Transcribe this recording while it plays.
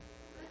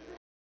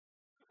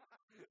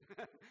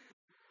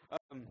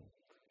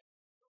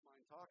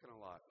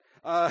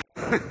Uh,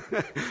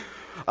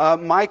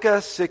 Micah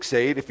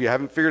 6:8, if you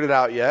haven't figured it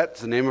out yet,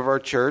 it's the name of our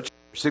church,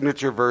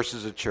 signature verse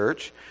as a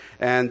church.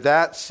 And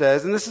that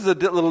says, and this is a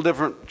little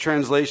different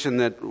translation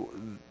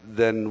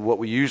than what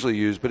we usually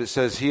use, but it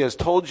says, "He has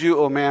told you,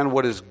 O man,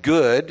 what is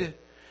good,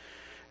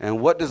 and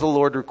what does the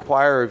Lord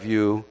require of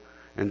you?"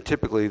 And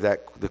typically the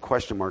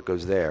question mark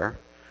goes there.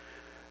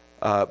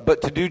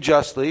 But to do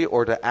justly,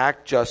 or to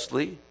act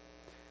justly,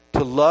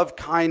 to love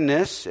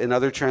kindness. In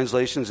other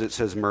translations it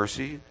says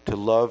mercy, to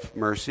love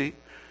mercy,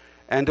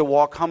 and to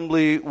walk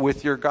humbly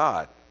with your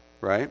God,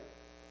 right?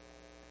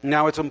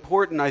 Now it's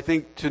important, I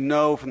think, to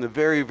know from the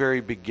very,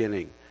 very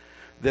beginning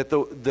that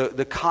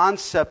the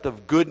concept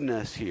of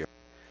goodness here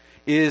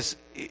is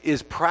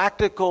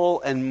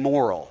practical and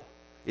moral.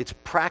 It's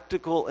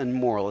practical and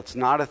moral. It's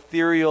not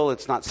ethereal.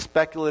 It's not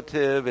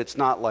speculative. It's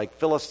not like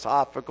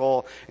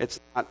philosophical. It's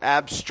not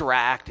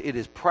abstract. It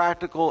is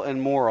practical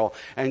and moral.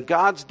 And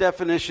God's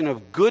definition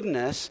of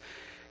goodness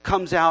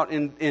comes out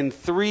in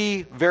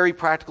three very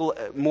practical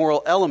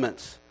moral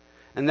elements.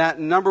 And that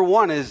number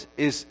one is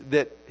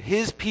that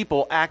his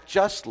people act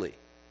justly,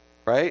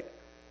 right?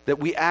 That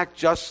we act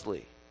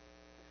justly,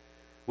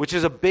 which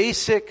is a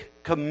basic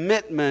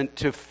commitment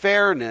to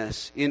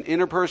fairness in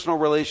interpersonal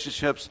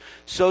relationships,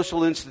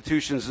 social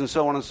institutions, and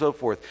so on and so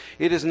forth.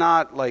 It is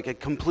not like a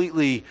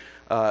completely,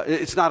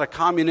 it's not a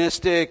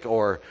communistic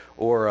or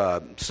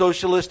a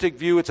socialistic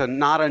view. It's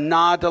not a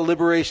nod to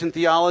liberation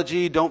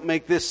theology. Don't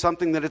make this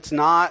something that it's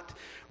not,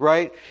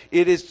 right?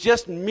 It is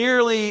just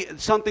merely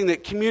something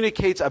that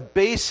communicates a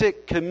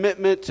basic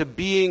commitment to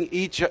being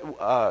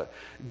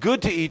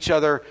good to each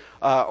other,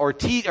 or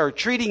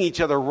treating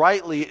each other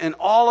rightly in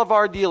all of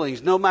our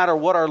dealings, no matter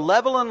what our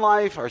level in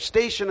life, our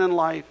station in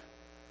life.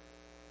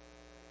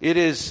 It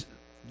is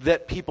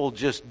that people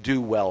just do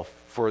well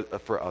for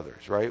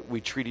others, right? We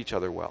treat each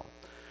other well.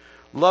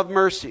 Love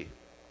mercy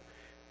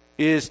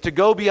is to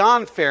go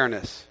beyond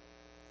fairness,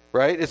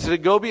 right? It's to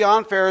go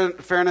beyond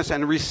fairness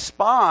and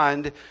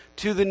respond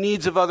to the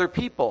needs of other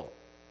people,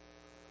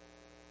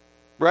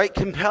 right?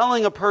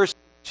 Compelling a person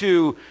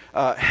to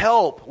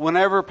help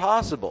whenever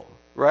possible,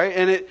 right?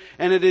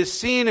 And it is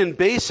seen in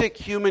basic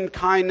human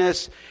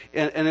kindness,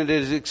 and it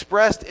is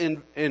expressed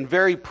in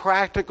very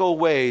practical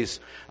ways,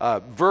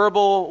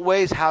 verbal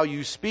ways, how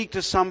you speak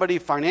to somebody,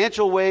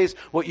 financial ways,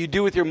 what you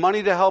do with your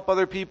money to help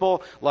other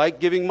people, like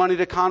giving money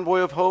to Convoy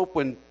of Hope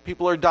when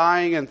people are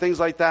dying and things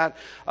like that,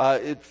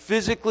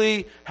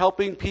 physically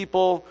helping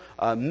people,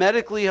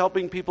 medically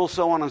helping people,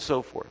 so on and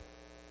so forth.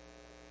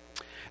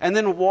 And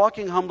then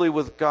walking humbly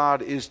with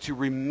God is to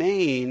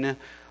remain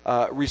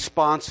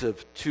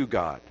responsive to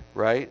God,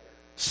 right?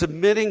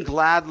 Submitting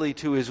gladly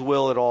to his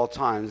will at all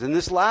times. And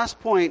this last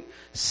point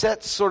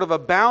sets sort of a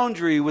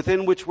boundary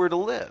within which we're to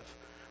live,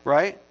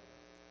 right?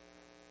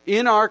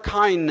 In our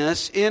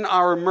kindness, in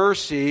our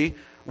mercy,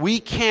 we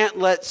can't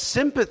let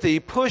sympathy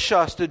push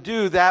us to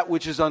do that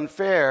which is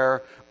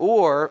unfair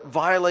or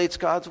violates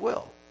God's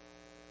will.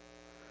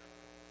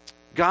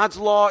 God's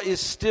law is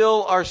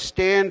still our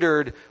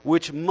standard,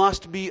 which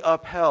must be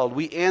upheld.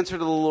 We answer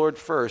to the Lord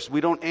first.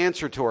 We don't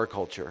answer to our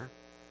culture.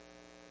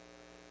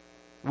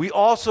 We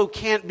also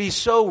can't be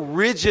so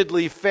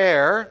rigidly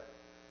fair.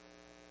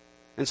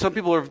 And some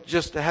people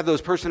have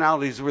those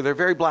personalities where they're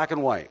very black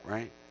and white,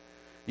 right?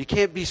 You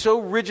can't be so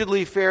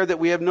rigidly fair that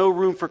we have no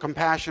room for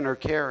compassion or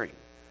caring.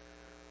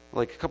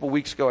 Like a couple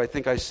weeks ago, I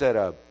think I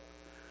said,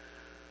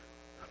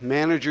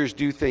 managers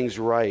do things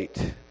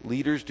right.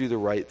 Leaders do the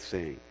right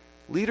thing.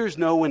 Leaders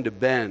know when to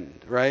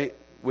bend, right?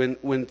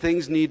 When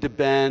things need to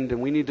bend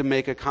and we need to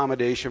make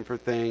accommodation for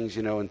things,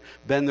 and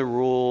bend the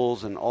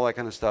rules and all that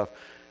kind of stuff,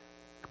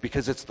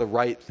 because it's the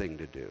right thing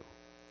to do.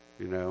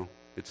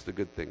 It's the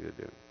good thing to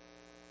do.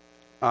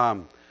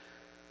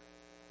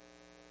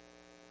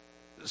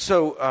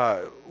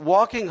 So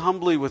walking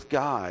humbly with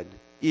God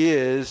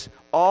is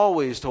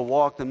always to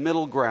walk the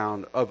middle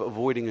ground of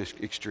avoiding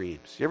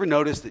extremes. You ever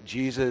notice that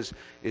Jesus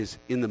is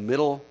in the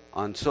middle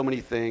on so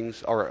many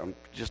things, or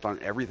just on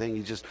everything?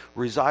 He just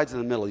resides in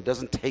the middle. He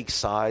doesn't take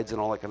sides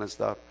and all that kind of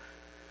stuff.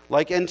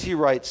 Like N.T.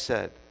 Wright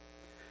said,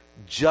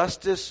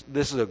 justice,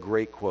 this is a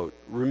great quote.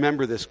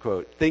 Remember this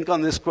quote. Think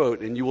on this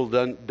quote and you will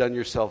done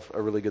yourself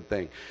a really good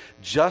thing.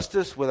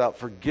 Justice without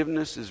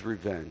forgiveness is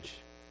revenge.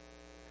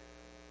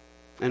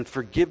 And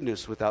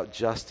forgiveness without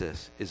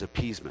justice is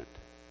appeasement.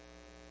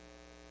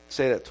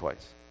 Say that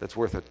twice. That's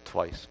worth a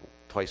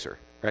twicer,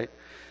 right?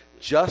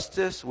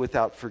 Justice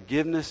without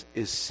forgiveness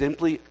is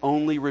simply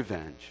only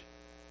revenge.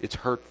 It's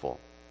hurtful.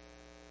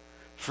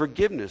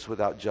 Forgiveness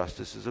without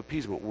justice is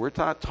appeasement. We're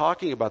not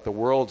talking about the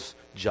world's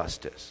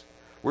justice.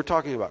 We're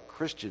talking about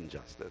Christian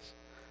justice,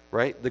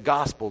 right? The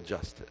gospel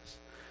justice.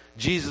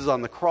 Jesus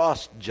on the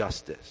cross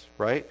justice,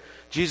 right?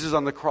 Jesus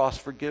on the cross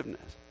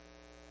forgiveness.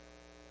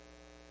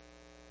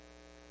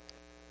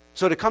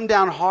 So to come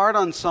down hard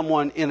on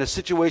someone in a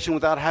situation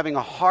without having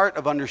a heart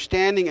of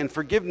understanding and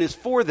forgiveness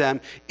for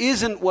them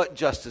isn't what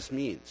justice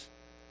means.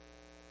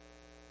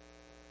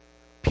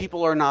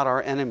 People are not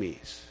our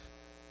enemies.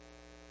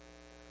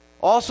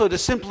 Also, to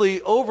simply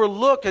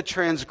overlook a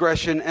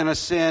transgression and a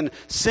sin,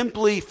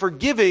 simply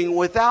forgiving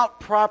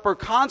without proper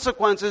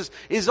consequences,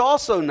 is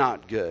also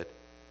not good,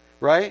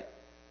 right?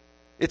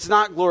 It's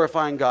not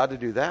glorifying God to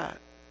do that.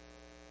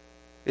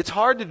 It's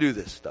hard to do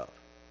this stuff.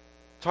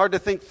 It's hard to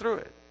think through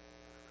it.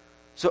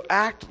 So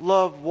act,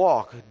 love,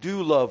 walk.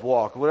 Do love,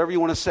 walk. Whatever you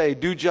want to say.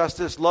 Do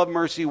justice, love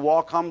mercy,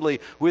 walk humbly.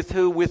 With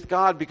who? With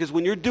God. Because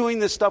when you're doing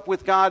this stuff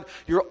with God,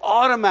 you're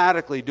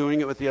automatically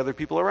doing it with the other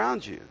people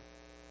around you.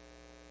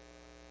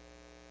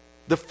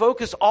 The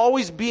focus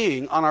always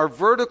being on our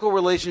vertical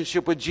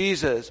relationship with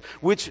Jesus,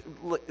 which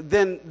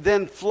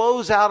then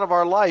flows out of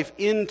our life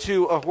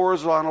into a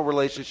horizontal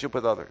relationship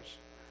with others.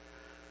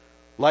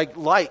 Like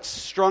lights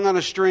strung on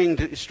a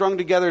string, strung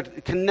together,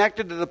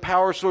 connected to the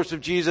power source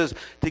of Jesus,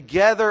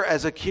 together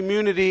as a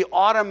community,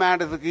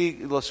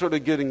 automatically sort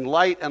of giving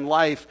light and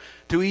life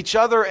to each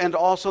other and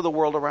also the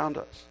world around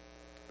us.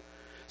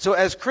 So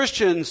as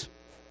Christians,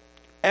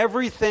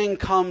 everything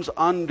comes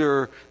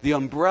under the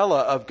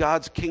umbrella of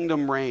God's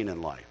kingdom reign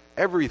in life.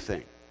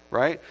 Everything,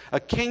 right? A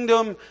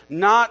kingdom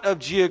not of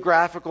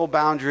geographical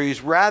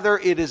boundaries. Rather,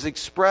 it is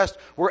expressed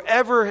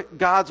wherever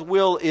God's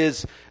will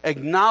is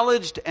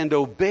acknowledged and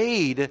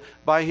obeyed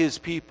by his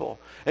people.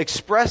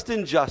 Expressed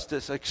in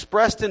justice,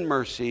 expressed in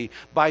mercy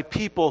by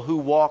people who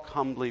walk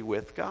humbly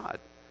with God.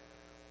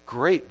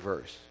 Great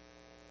verse.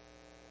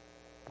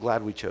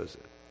 Glad we chose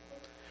it.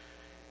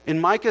 In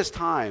Micah's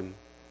time,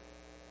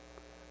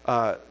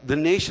 the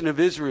nation of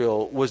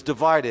Israel was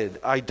divided.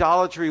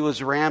 Idolatry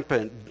was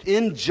rampant.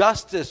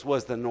 Injustice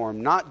was the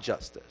norm, not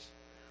justice.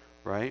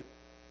 Right?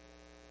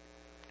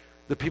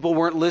 The people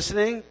weren't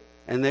listening,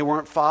 and they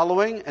weren't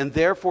following, and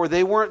therefore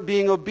they weren't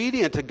being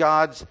obedient to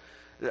God's...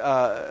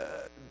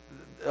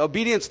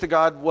 obedience to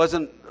God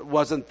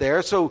wasn't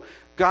there. So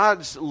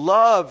God's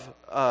love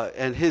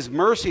and his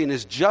mercy and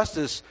his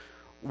justice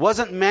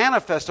wasn't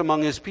manifest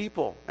among his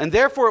people. And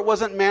therefore it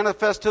wasn't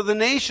manifest to the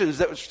nations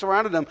that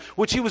surrounded them,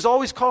 which he was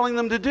always calling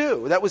them to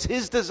do. That was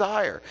his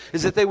desire,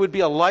 is that they would be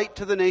a light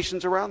to the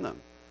nations around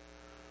them.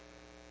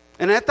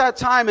 And at that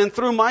time, and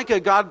through Micah,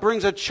 God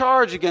brings a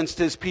charge against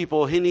his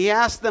people, and he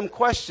asks them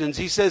questions.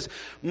 He says,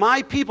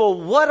 my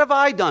people, what have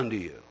I done to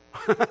you?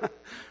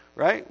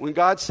 Right? When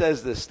God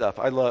says this stuff,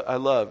 I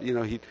love,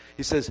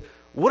 he says,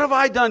 what have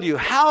I done to you?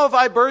 How have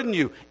I burdened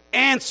you?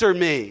 Answer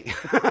me.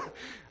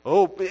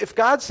 Oh, if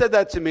God said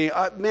that to me,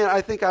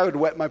 I think I would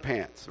wet my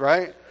pants,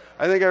 right?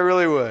 I think I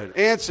really would.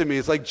 Answer me.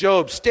 It's like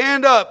Job,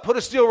 stand up, put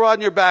a steel rod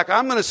in your back.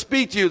 I'm going to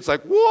speak to you. It's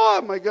like, whoa,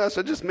 my gosh,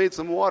 I just made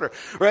some water,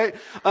 right?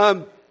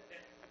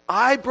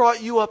 I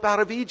brought you up out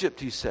of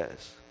Egypt, he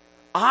says.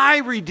 I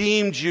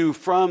redeemed you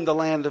from the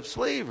land of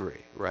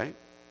slavery, right?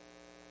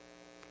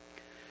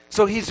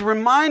 So he's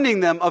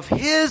reminding them of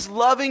his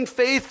loving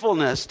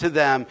faithfulness to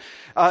them.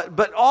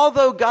 But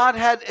although God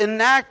had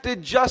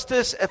enacted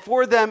justice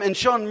for them and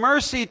shown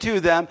mercy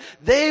to them,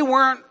 they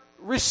weren't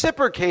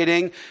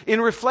reciprocating in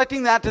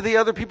reflecting that to the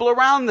other people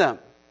around them.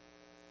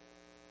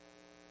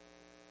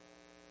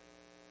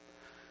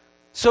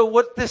 So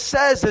what this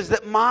says is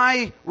that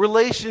my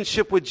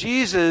relationship with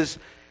Jesus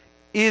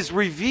is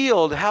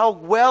revealed. How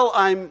well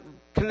I'm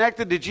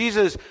connected to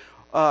Jesus,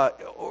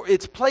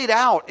 it's played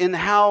out in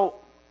how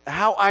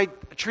I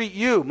treat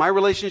you, my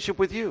relationship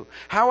with you.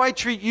 How I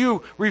treat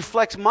you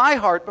reflects my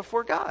heart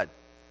before God.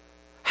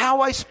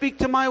 How I speak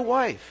to my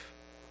wife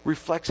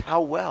reflects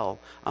how well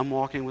I'm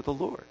walking with the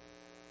Lord.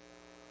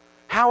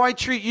 How I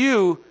treat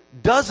you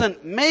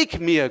doesn't make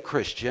me a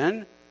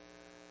Christian,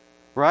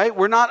 right?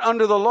 We're not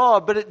under the law,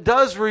 but it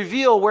does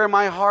reveal where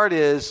my heart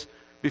is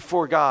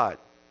before God,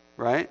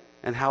 right?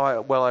 And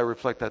how well I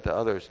reflect that to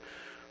others.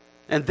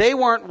 And they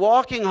weren't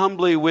walking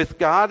humbly with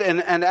God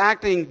and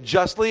acting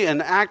justly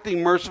and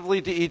acting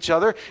mercifully to each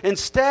other.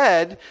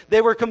 Instead, they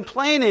were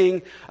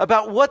complaining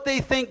about what they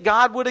think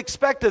God would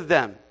expect of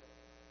them.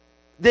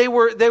 They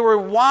were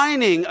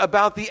whining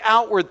about the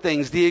outward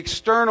things, the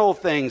external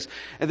things,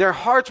 and their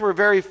hearts were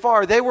very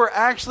far. They were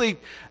actually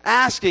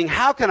asking,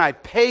 how can I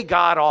pay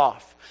God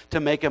off to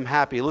make him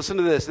happy? Listen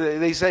to this.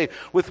 They say,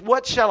 with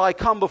what shall I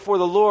come before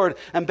the Lord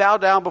and bow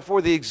down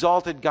before the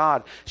exalted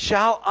God?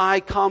 Shall I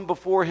come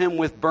before him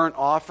with burnt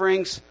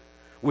offerings,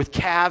 with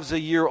calves a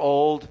year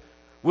old?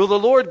 Will the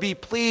Lord be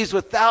pleased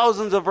with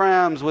thousands of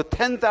rams, with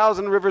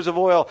 10,000 rivers of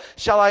oil?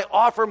 Shall I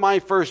offer my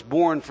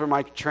firstborn for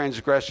my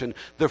transgression,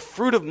 the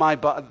fruit of my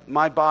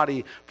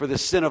body for the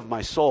sin of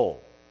my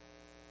soul?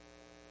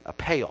 A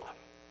payoff.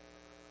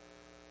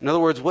 In other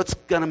words, what's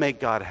going to make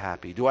God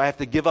happy? Do I have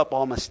to give up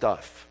all my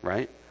stuff,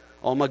 right?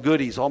 All my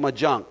goodies, all my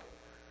junk?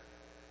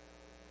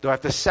 Do I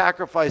have to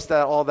sacrifice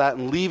all that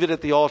and leave it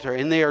at the altar?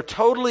 And they are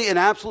totally and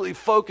absolutely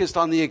focused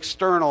on the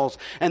externals,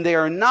 and they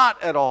are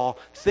not at all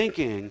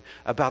thinking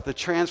about the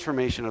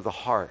transformation of the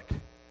heart.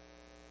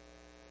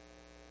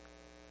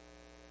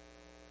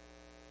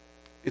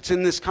 It's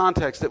in this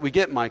context that we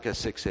get Micah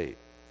 6:8,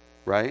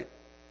 right?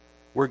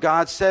 Where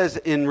God says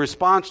in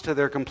response to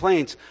their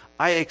complaints,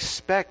 I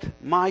expect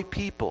my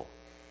people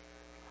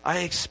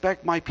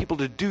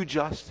to do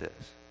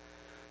justice,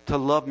 to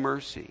love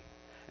mercy,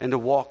 and to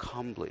walk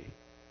humbly.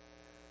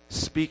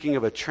 speaking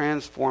of a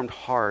transformed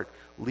heart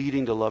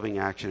leading to loving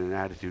action and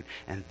attitude.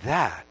 And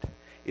that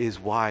is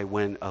why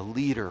when a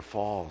leader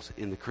falls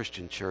in the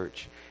Christian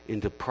church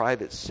into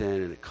private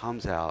sin and it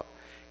comes out,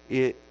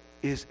 it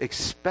is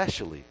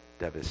especially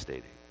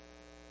devastating.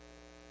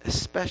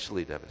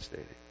 Especially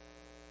devastating.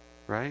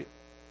 Right?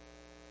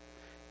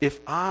 If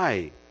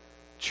I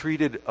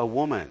treated a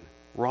woman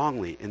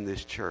wrongly in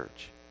this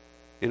church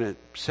in a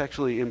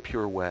sexually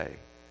impure way,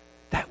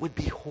 that would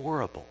be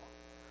horrible.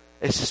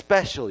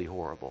 Especially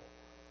horrible.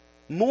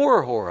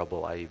 More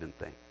horrible, I even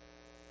think.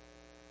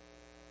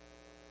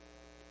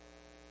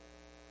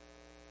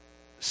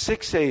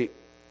 6-8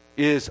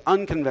 is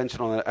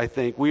unconventional, I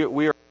think.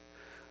 We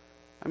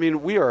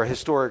are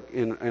historic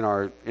in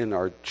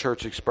our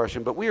church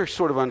expression, but we are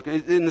sort of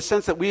in the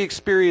sense that we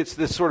experience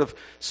this sort of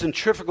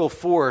centrifugal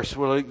force,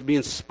 we're like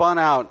being spun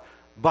out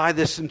by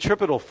this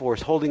centripetal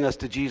force holding us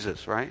to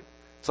Jesus, right?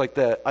 It's like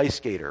the ice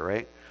skater,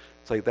 right?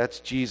 It's like that's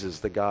Jesus,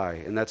 the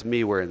guy, and that's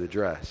me wearing the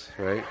dress,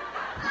 right?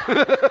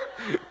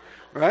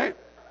 Right?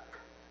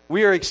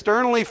 We are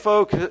externally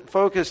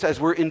focused as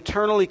we're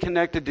internally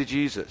connected to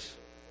Jesus.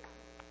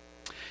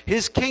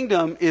 His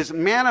kingdom is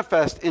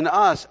manifest in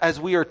us as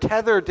we are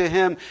tethered to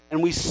him,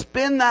 and we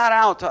spin that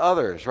out to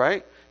others,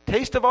 right?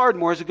 Taste of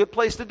Ardmore is a good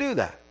place to do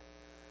that.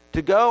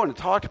 To go and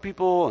talk to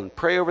people and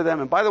pray over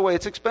them. And by the way,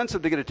 it's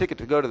expensive to get a ticket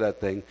to go to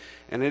that thing,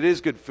 and it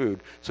is good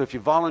food. So if you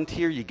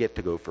volunteer, you get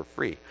to go for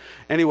free.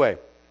 Anyway,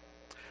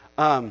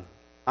 I'm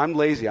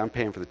lazy. I'm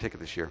paying for the ticket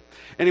this year.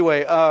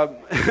 Anyway,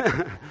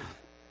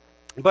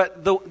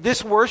 but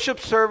this worship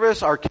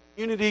service, our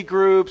community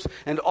groups,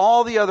 and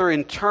all the other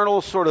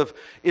internal sort of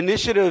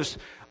initiatives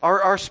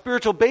are our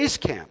spiritual base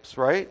camps,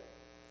 right?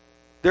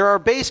 There are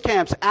base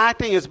camps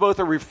acting as both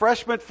a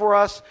refreshment for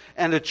us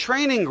and a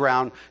training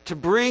ground to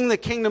bring the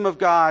kingdom of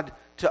God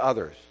to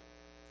others.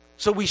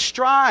 So we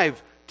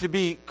strive to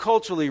be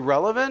culturally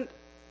relevant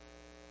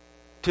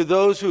to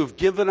those who have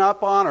given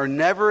up on or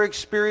never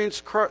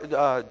experienced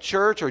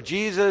church or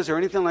Jesus or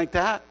anything like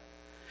that.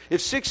 If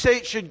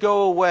 6-8 should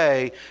go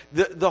away,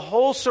 the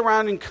whole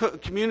surrounding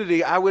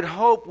community, I would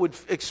hope, would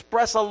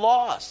express a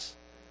loss.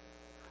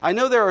 I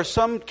know there are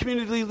some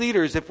community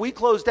leaders, if we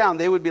close down,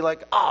 they would be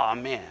like, oh,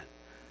 man.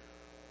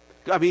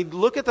 I mean,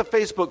 look at the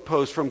Facebook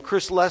post from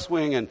Chris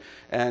Leswing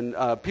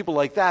and people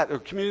like that, or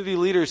community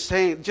leaders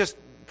saying, just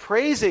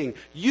praising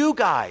you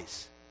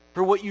guys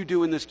for what you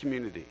do in this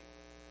community.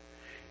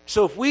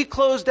 So if we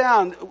close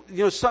down,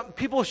 some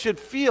people should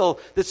feel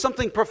that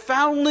something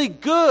profoundly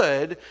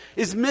good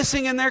is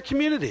missing in their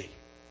community.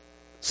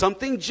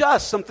 Something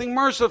just, something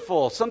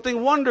merciful,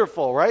 something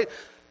wonderful, right?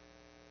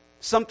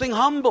 Something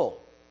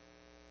humble.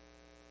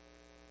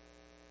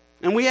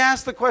 And we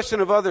ask the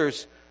question of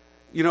others,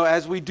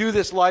 as we do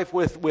this life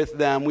with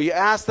them, we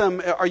ask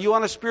them, are you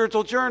on a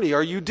spiritual journey?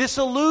 Are you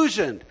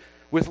disillusioned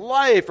with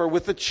life or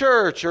with the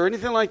church or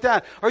anything like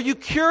that? Are you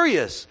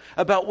curious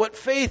about what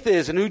faith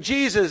is and who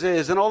Jesus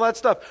is and all that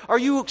stuff? Are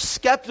you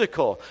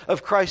skeptical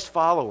of Christ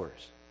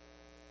followers?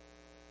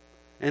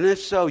 And if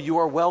so, you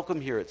are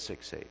welcome here at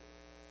 6-8.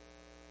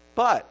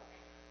 But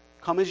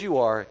come as you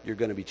are, you're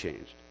going to be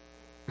changed.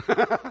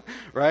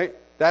 Right?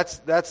 That's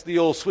the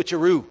old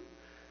switcheroo.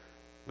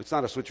 It's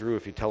not a switcheroo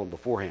if you tell them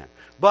beforehand.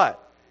 But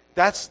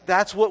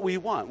that's what we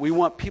want. We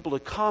want people to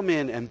come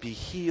in and be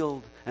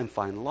healed and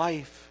find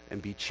life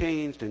and be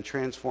changed and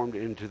transformed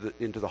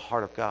into the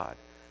heart of God.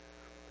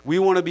 We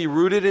want to be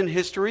rooted in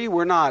history.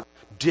 We're not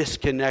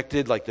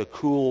disconnected like the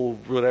cool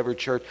whatever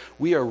church.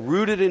 We are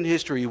rooted in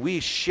history.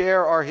 We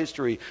share our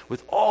history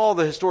with all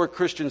the historic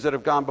Christians that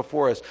have gone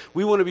before us.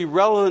 We want to be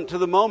relevant to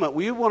the moment.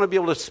 We want to be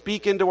able to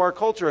speak into our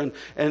culture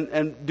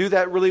and do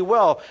that really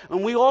well.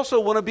 And we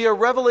also want to be a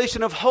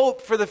revelation of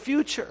hope for the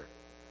future.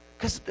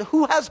 Because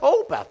who has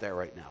hope out there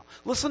right now?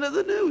 Listen to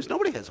the news.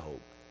 Nobody has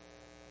hope.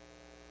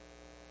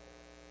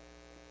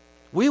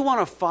 We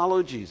want to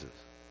follow Jesus.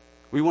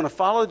 We want to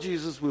follow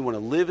Jesus, we want to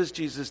live as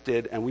Jesus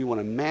did, and we want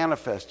to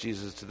manifest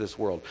Jesus to this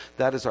world.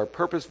 That is our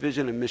purpose,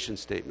 vision, and mission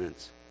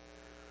statements.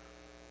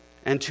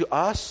 And to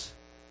us,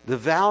 the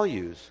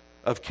values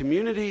of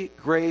community,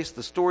 grace,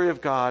 the story of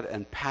God,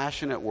 and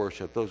passionate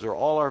worship, those are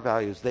all our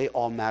values. They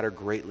all matter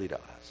greatly to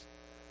us.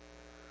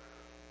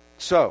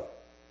 So,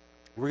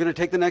 we're going to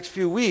take the next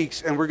few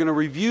weeks, and we're going to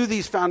review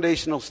these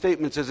foundational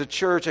statements as a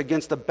church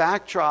against the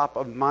backdrop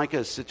of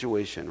Micah's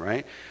situation,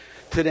 right?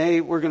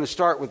 Today, we're going to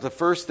start with the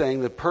first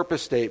thing, the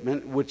purpose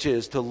statement, which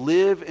is to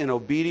live in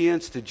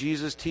obedience to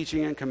Jesus'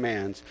 teaching and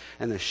commands.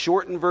 And the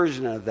shortened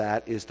version of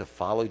that is to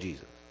follow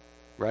Jesus,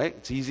 right?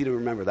 It's easy to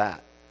remember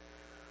that.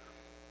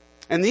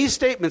 And these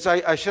statements,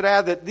 I should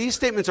add that these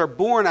statements are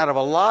born out of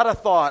a lot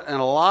of thought and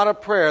a lot of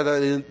prayer.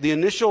 The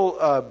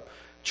initial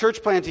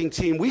church planting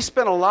team, we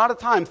spent a lot of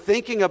time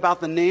thinking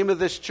about the name of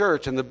this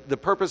church and the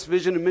purpose,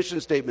 vision, and mission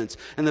statements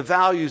and the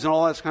values and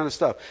all that kind of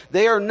stuff.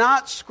 They are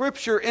not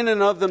Scripture in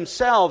and of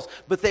themselves,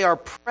 but they are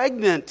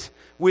pregnant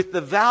with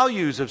the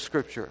values of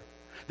Scripture.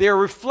 They are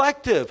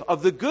reflective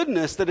of the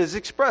goodness that is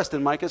expressed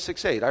in Micah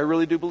 6:8. I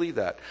really do believe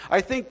that.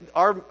 I think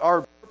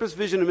our purpose,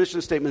 vision, and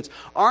mission statements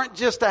aren't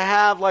just to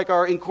have like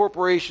our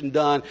incorporation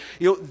done.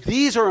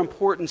 These are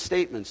important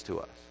statements to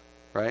us,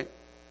 right?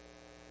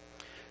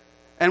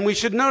 And we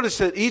should notice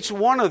that each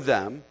one of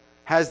them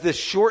has this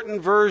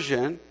shortened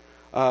version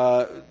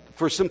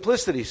for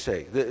simplicity's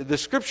sake. The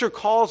Scripture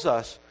calls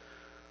us,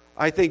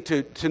 I think,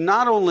 to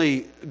not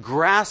only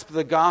grasp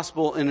the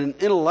gospel in an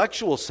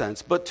intellectual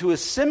sense, but to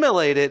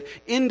assimilate it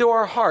into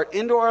our heart,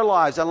 into our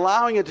lives,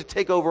 allowing it to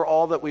take over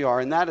all that we are.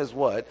 And that is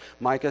what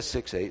Micah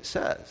 6:8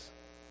 says.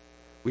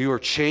 We are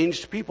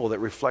changed people that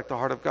reflect the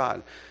heart of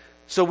God.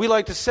 So we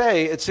like to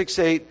say at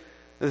 6:8,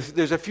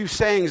 there's a few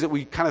sayings that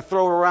we kind of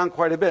throw around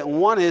quite a bit. And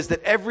one is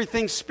that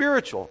everything's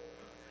spiritual.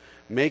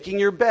 Making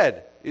your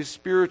bed is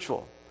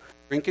spiritual.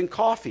 Drinking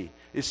coffee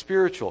is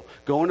spiritual.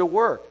 Going to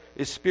work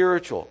is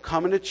spiritual.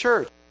 Coming to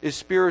church is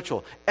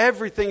spiritual.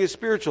 Everything is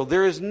spiritual.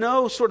 There is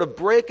no sort of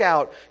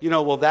breakout,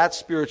 well, that's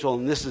spiritual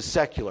and this is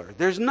secular.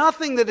 There's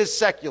nothing that is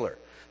secular.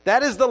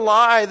 That is the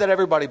lie that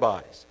everybody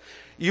buys.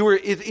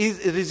 It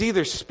is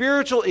either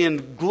spiritual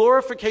in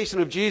glorification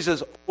of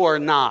Jesus or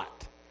not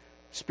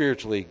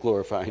spiritually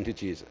glorifying to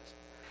Jesus.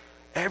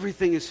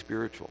 Everything is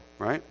spiritual,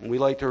 right? And we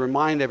like to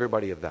remind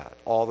everybody of that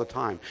all the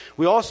time.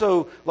 We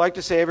also like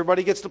to say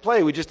everybody gets to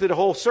play. We just did a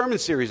whole sermon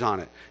series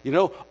on it.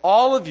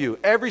 All of you,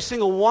 every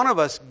single one of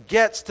us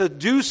gets to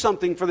do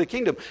something for the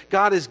kingdom.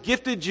 God has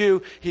gifted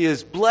you. He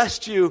has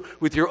blessed you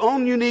with your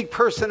own unique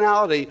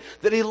personality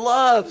that He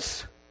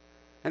loves.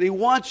 And He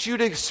wants you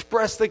to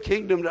express the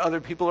kingdom to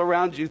other people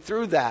around you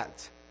through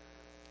that.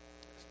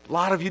 A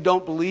lot of you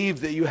don't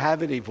believe that you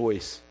have any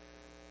voice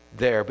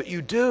there, but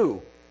you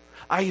do.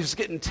 I was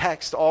getting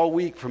texts all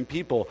week from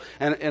people,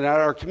 and at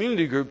our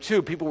community group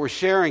too, people were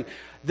sharing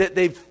that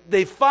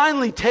they've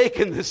finally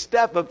taken the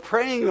step of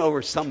praying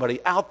over somebody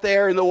out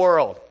there in the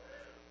world.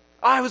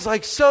 I was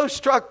like so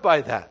struck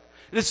by that.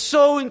 It is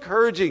so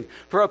encouraging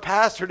for a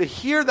pastor to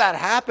hear that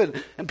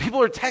happen. And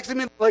people are texting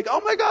me like,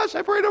 oh my gosh,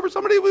 I prayed over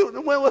somebody.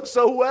 It went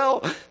so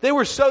well. They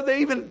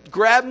even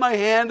grabbed my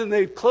hand and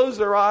they closed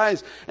their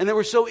eyes and they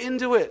were so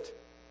into it.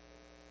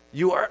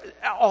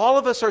 All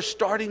of us are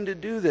starting to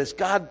do this.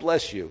 God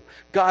bless you.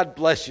 God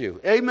bless you.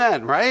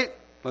 Amen, right?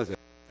 Listen,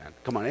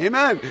 come on,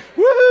 amen.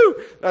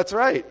 Woohoo! That's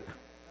right.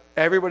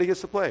 Everybody gets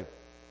to play.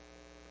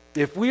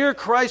 If we are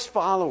Christ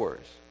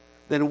followers,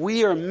 then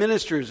we are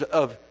ministers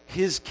of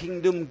His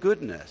kingdom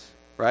goodness,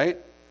 right?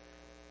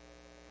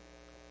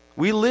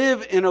 We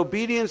live in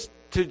obedience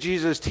to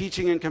Jesus'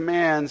 teaching and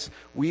commands.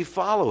 We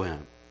follow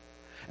Him.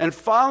 And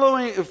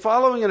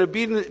following and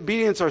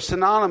obedience are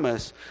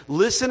synonymous.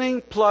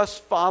 Listening plus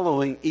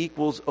following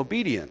equals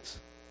obedience.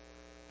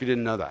 If you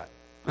didn't know that.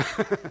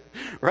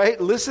 Right?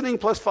 Listening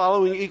plus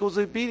following equals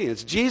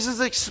obedience. Jesus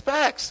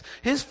expects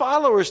His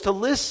followers to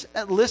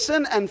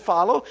listen and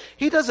follow.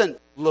 He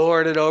doesn't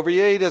lord it over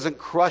you. He doesn't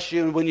crush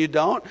you when you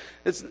don't.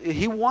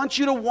 He wants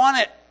you to want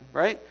it,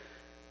 right?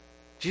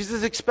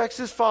 Jesus expects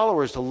His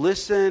followers to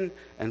listen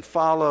and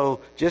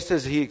follow just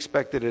as He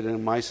expected it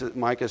in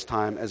Micah's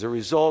time. As a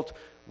result,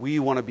 we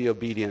want to be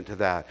obedient to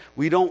that.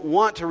 We don't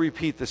want to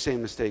repeat the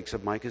same mistakes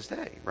of Micah's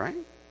day, right?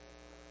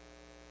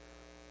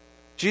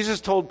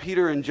 Jesus told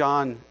Peter in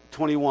John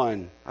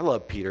 21, I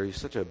love Peter, he's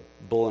such a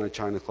bull in a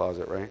china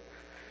closet, right?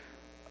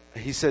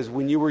 He says,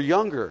 when you were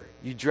younger,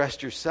 you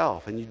dressed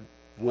yourself and you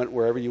went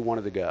wherever you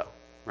wanted to go,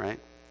 right?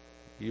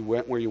 You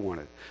went where you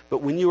wanted.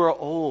 But when you are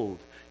old,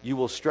 you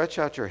will stretch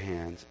out your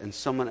hands and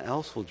someone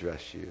else will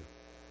dress you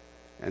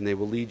and they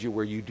will lead you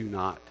where you do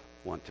not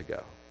want to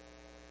go.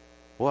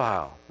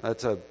 Wow,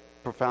 that's a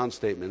profound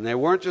statement. And he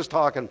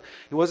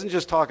wasn't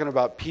just talking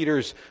about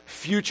Peter's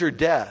future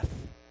death,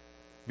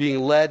 being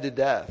led to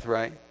death,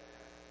 right?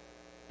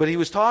 But he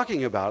was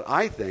talking about,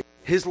 I think,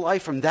 his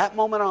life from that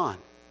moment on,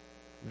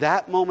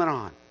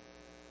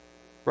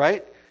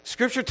 right?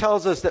 Scripture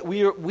tells us that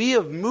we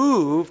have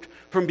moved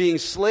from being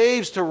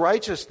slaves to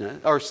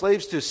righteousness, or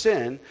slaves to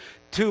sin,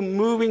 to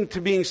moving to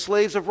being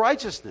slaves of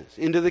righteousness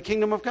into the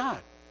kingdom of God.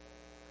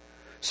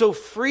 So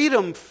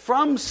freedom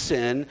from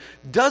sin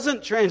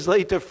doesn't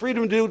translate to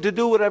freedom to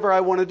do whatever I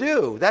want to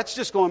do. That's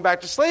just going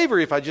back to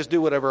slavery if I just do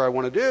whatever I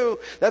want to do.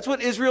 That's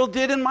what Israel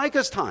did in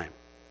Micah's time,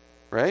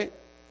 right?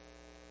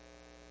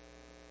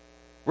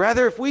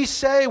 Rather, if we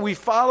say we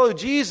follow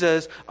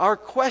Jesus, our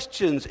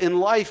questions in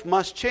life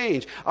must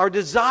change. Our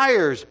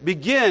desires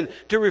begin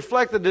to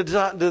reflect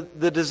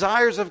the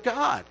desires of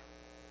God.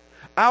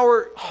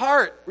 Our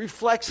heart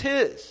reflects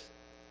His.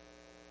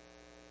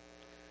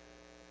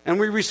 And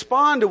we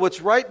respond to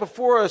what's right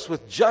before us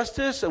with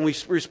justice, and we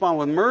respond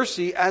with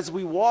mercy as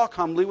we walk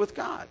humbly with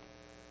God.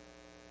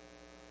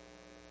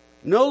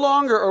 No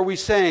longer are we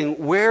saying,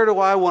 where do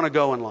I want to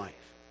go in life?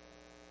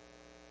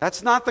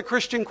 That's not the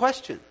Christian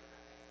question.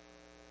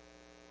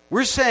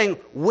 We're saying,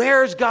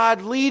 where's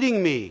God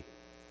leading me?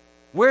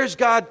 Where's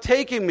God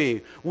taking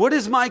me? What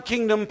is my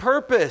kingdom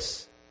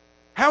purpose?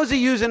 How is He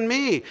using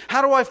me?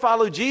 How do I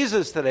follow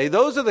Jesus today?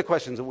 Those are the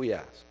questions that we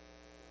ask,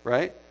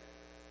 right?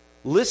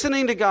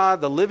 Listening to God,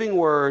 the living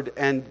Word,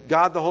 and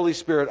God the Holy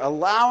Spirit,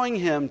 allowing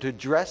Him to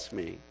dress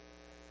me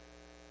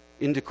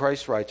into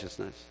Christ's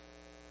righteousness.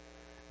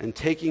 and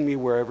taking me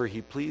wherever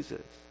he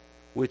pleases,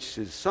 which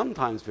is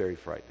sometimes very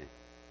frightening,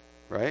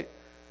 right?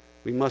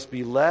 We must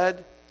be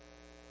led,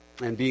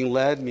 and being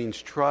led means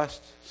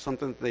trust,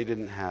 something that they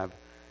didn't have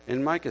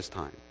in Micah's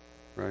time,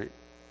 right?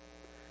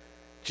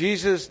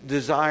 Jesus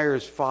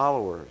desires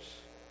followers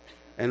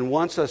and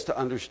wants us to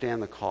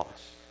understand the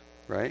cost,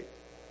 right?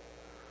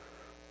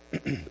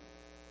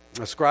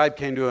 A scribe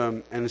came to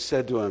him and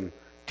said to him,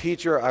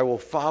 "Teacher, I will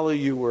follow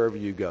you wherever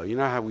you go." You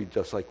know how we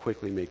just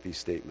quickly make these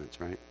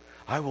statements, right?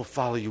 I will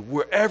follow you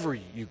wherever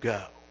you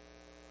go.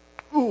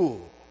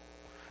 Ooh.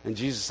 And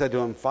Jesus said to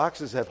him,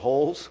 "Foxes have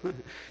holes."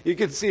 You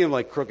can see him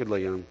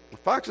crookedly in him.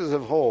 "Foxes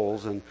have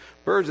holes and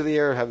birds of the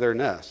air have their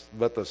nests,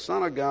 but the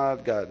Son of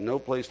God got no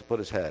place to put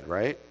his head,"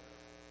 right?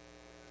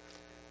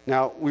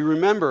 Now, we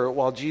remember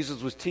while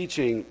Jesus was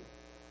teaching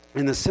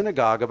in the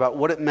synagogue about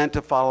what it meant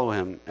to follow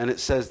him. And it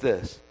says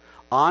this,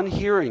 on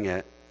hearing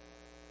it,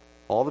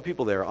 all the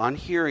people there, on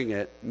hearing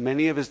it,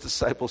 many of his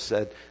disciples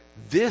said,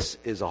 "This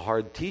is a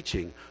hard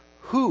teaching.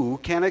 Who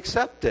can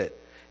accept it?"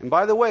 And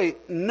by the way,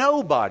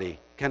 nobody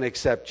can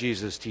accept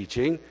Jesus'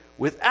 teaching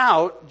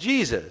without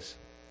Jesus,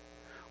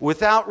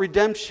 without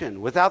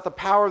redemption, without the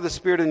power of the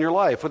Spirit in your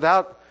life,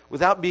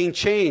 without being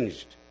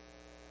changed.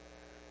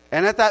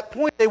 And at that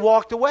point, they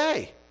walked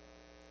away.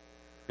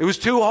 It was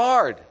too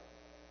hard.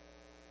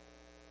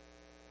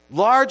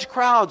 Large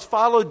crowds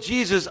followed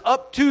Jesus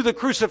up to the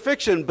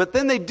crucifixion, but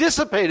then they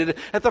dissipated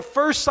at the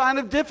first sign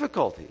of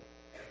difficulty.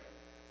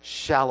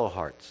 Shallow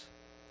hearts,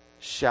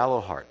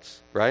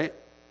 right?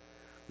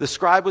 The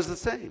scribe was the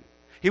same.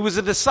 He was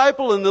a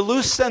disciple in the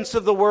loose sense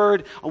of the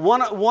word,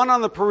 one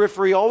on the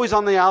periphery, always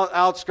on the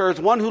outskirts,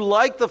 one who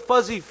liked the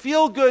fuzzy,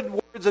 feel-good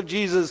words of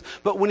Jesus,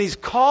 but when he's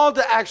called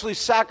to actually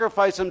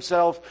sacrifice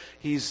himself,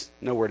 he's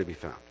nowhere to be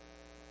found.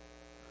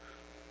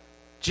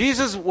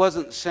 Jesus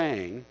wasn't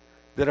saying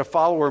that a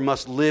follower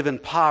must live in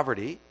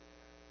poverty.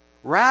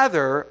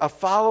 Rather, a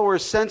follower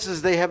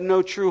senses they have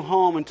no true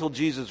home until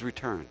Jesus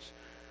returns.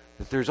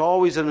 That there's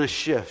always a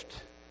shift,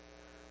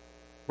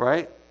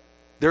 right?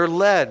 They're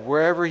led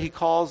wherever he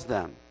calls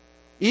them,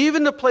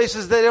 even to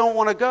places they don't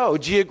want to go,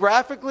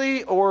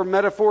 geographically or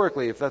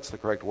metaphorically, if that's the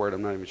correct word.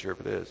 I'm not even sure if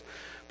it is.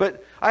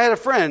 But I had a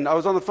friend. I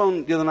was on the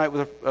phone the other night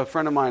with a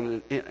friend of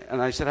mine,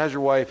 and I said, "How's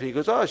your wife?" And he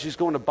goes, "Oh, she's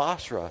going to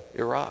Basra,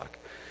 Iraq."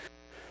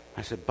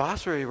 I said,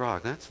 "Basra,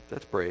 Iraq,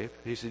 that's brave."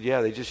 He said,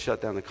 "Yeah, they just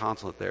shut down the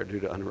consulate there due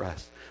to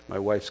unrest. My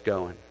wife's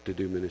going to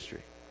do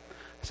ministry."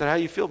 I said, "How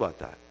do you feel about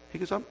that?" He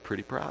goes, "I'm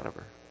pretty proud of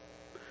her."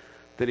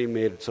 Then he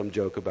made some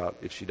joke about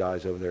if she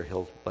dies over there,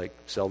 he'll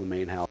sell the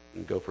main house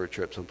and go for a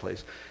trip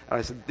someplace. And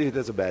I said, "Dude,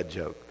 that's a bad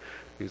joke."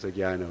 He's like,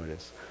 "Yeah, I know it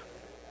is."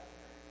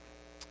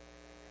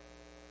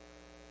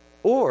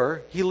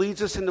 Or he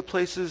leads us into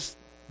places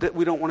that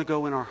we don't want to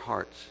go in our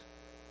hearts,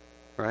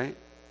 right?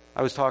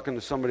 I was talking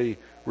to somebody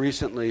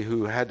recently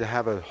who had to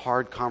have a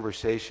hard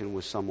conversation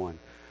with someone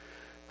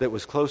that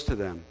was close to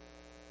them.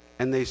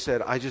 And they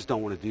said, "I just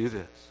don't want to do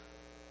this,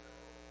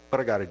 but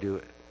I got to do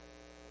it."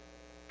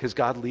 Because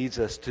God leads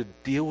us to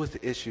deal with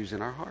the issues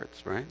in our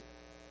hearts, right?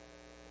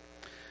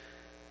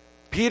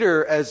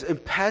 Peter, as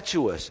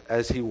impetuous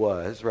as he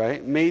was,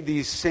 right, made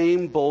these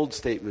same bold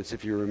statements,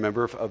 if you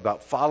remember,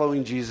 about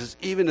following Jesus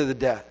even to the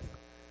death.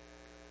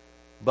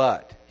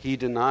 But he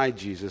denied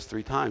Jesus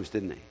 3 times,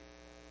 didn't he?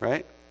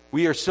 Right?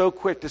 We are so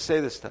quick to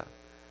say this stuff.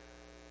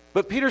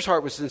 But Peter's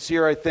heart was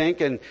sincere, I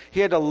think, and he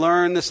had to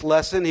learn this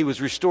lesson. He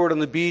was restored on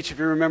the beach, if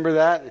you remember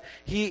that.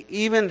 He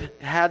even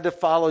had to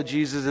follow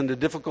Jesus into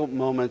difficult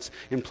moments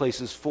in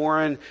places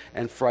foreign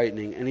and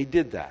frightening, and he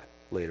did that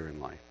later in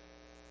life.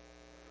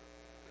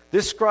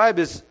 This scribe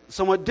is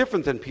somewhat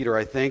different than Peter,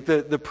 I think.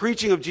 The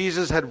preaching of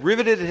Jesus had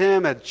riveted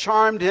him, had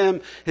charmed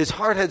him. His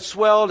heart had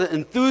swelled.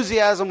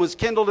 Enthusiasm was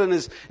kindled in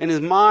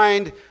his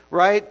mind,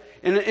 right?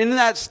 And in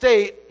that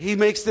state, he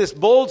makes this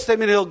bold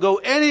statement. He'll go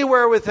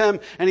anywhere with him,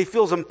 and he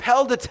feels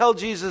impelled to tell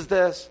Jesus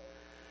this.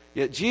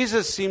 Yet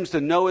Jesus seems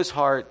to know his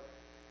heart,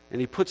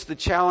 and he puts the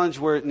challenge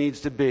where it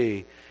needs to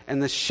be.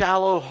 And the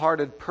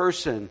shallow-hearted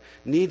person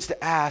needs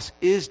to ask,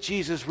 is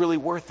Jesus really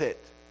worth it?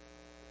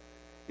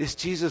 Is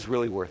Jesus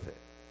really worth it?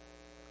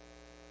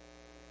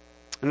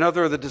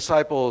 Another of the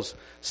disciples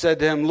said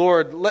to him,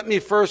 "Lord, let me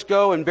first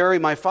go and bury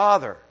my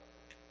father."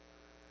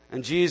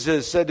 And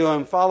Jesus said to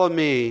him, "Follow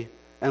me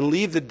and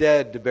leave the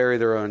dead to bury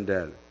their own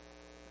dead."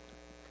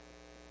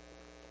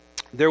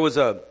 There was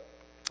a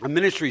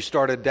ministry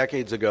started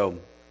decades ago,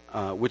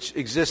 which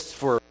exists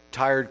for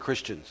retired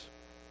Christians.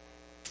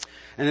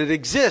 And it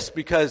exists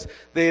because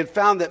they had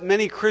found that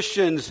many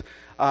Christians,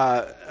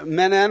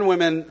 men and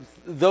women,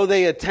 though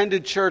they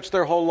attended church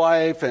their whole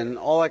life and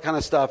all that kind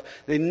of stuff,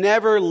 they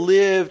never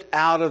lived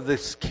out of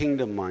this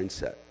kingdom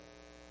mindset.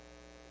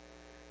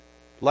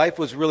 Life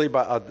was really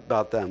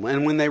about them.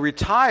 And when they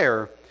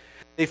retire,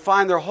 they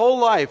find their whole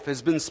life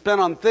has been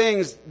spent on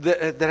things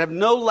that have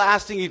no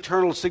lasting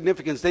eternal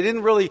significance. They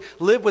didn't really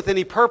live with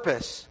any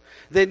purpose.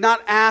 They had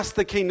not asked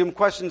the kingdom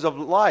questions of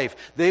life.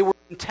 They were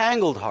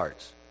entangled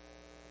hearts.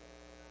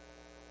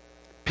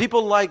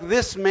 People like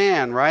this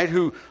man, right,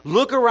 who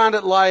look around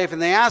at life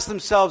and they ask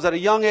themselves at a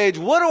young age,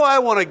 what do I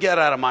want to get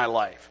out of my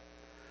life?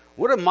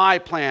 What are my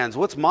plans?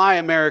 What's my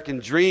American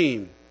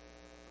dream?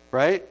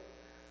 Right?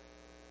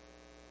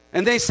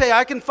 And they say,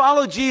 I can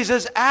follow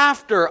Jesus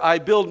after I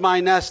build my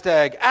nest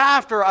egg,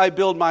 after I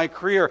build my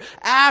career,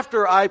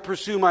 after I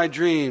pursue my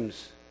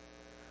dreams.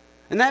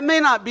 And that may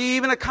not be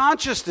even a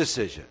conscious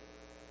decision.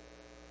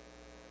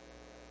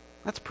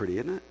 That's pretty,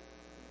 isn't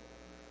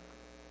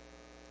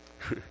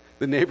it?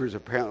 The neighbors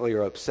apparently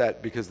are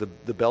upset because the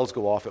bells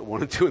go off at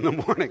 1 and 2 in the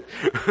morning.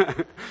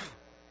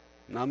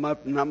 Not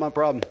my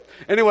problem.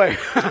 Anyway,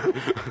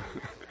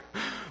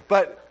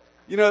 but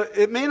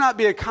it may not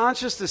be a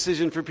conscious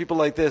decision for people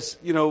like this,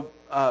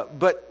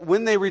 but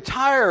when they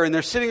retire and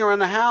they're sitting around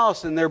the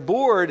house and they're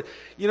bored,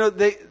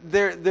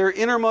 their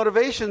inner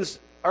motivations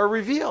are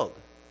revealed.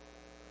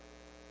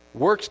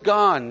 Work's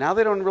gone. Now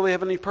they don't really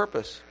have any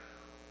purpose.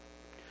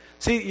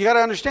 See, you got to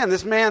understand,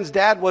 this man's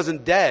dad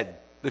wasn't dead.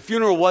 The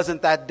funeral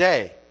wasn't that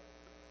day,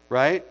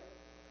 right?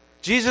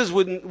 Jesus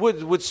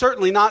would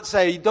certainly not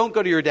say, don't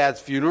go to your dad's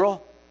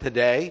funeral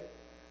today.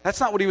 That's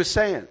not what he was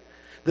saying.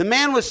 The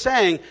man was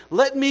saying,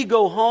 let me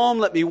go home,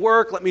 let me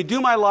work, let me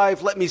do my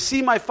life, let me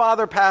see my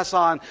father pass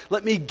on,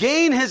 let me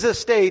gain his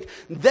estate,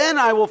 then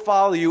I will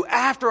follow you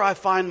after I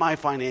find my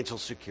financial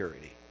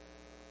security.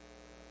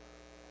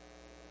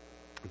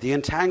 The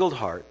entangled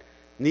heart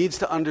needs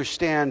to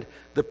understand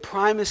the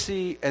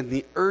primacy and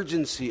the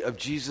urgency of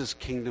Jesus'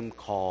 kingdom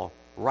call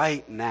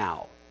right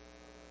now.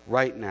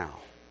 Right now.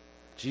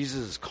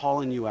 Jesus is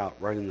calling you out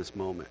right in this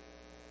moment.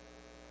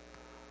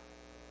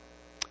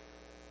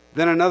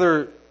 Then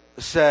another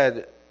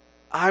said,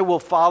 I will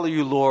follow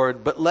you,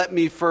 Lord, but let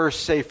me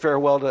first say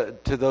farewell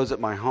to those at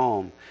my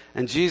home.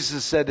 And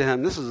Jesus said to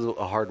him, this is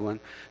a hard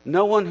one,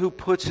 no one who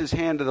puts his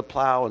hand to the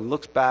plow and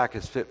looks back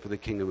is fit for the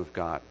kingdom of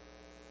God.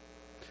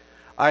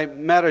 I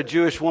met a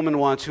Jewish woman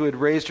once who had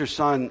raised her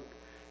son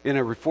in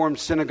a Reformed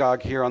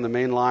synagogue here on the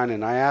main line,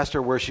 and I asked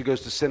her where she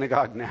goes to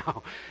synagogue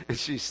now, and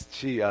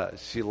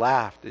she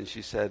laughed and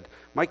she said,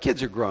 my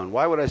kids are grown.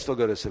 Why would I still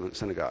go to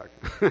synagogue?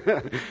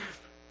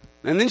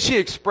 And then she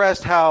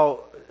expressed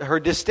how her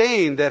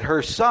disdain that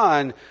her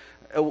son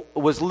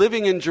was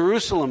living in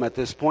Jerusalem at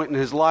this point in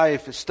his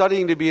life,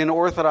 studying to be an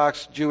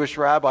Orthodox Jewish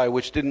rabbi,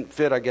 which didn't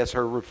fit, I guess,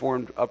 her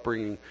Reformed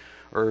upbringing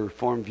or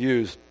Reformed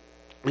views.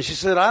 And she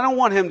said, I don't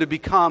want him to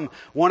become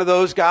one of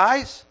those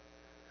guys,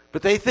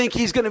 but they think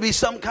he's going to be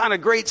some kind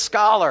of great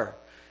scholar.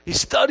 He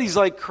studies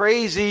like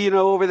crazy,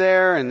 over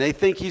there, and they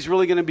think he's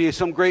really going to be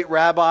some great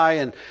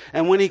rabbi.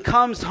 And when he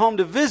comes home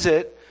to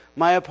visit,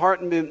 my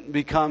apartment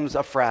becomes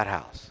a frat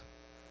house.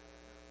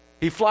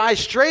 He flies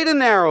straight and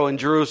narrow in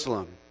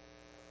Jerusalem,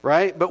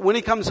 right? But when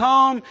he comes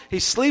home, he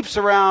sleeps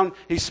around,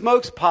 he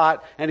smokes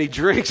pot, and he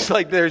drinks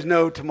like there's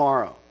no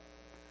tomorrow.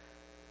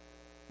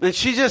 And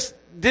she just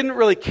didn't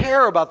really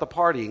care about the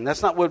partying.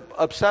 That's not what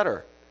upset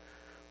her.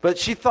 But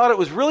she thought it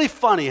was really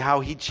funny how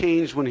he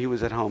changed when he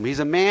was at home. He's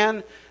a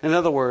man, in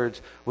other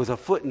words, with a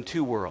foot in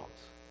two worlds.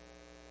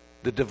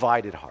 The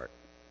divided heart.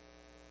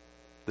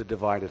 The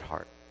divided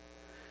heart.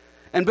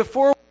 And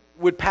before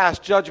we would pass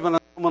judgment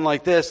on someone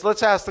like this,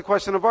 let's ask the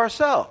question of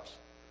ourselves.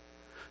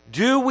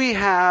 Do we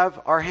have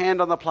our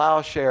hand on the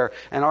plowshare,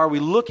 and are we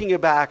looking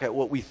back at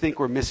what we think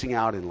we're missing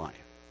out in life?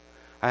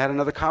 I had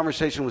another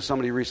conversation with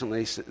somebody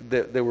recently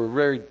that they were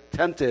very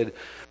tempted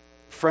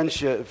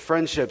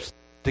friendships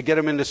to get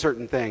them into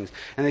certain things.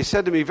 And they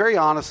said to me very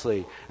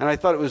honestly, and I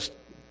thought it was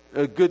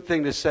a good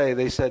thing to say,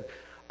 they said,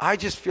 I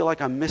just feel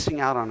like I'm missing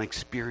out on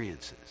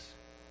experiences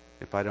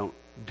if I don't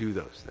do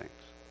those things.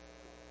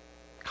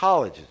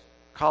 College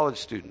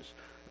students,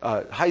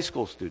 high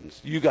school students,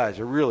 you guys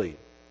are really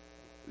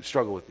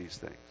struggle with these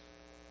things.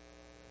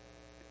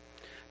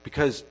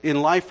 Because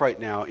in life right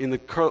now, in the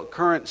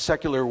current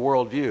secular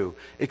worldview,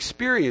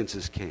 experience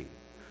is king.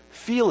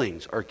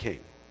 Feelings are king.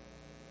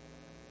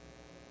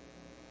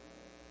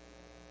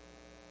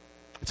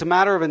 It's a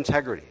matter of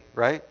integrity,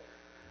 right?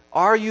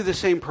 Are you the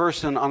same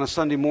person on a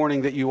Sunday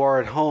morning that you are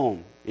at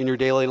home, in your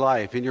daily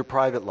life, in your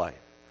private life?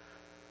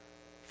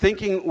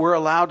 Thinking we're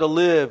allowed to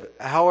live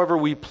however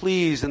we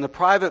please in the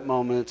private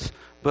moments,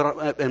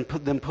 and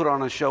put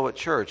on a show at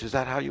church. Is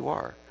that how you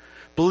are?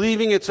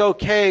 Believing it's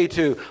okay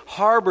to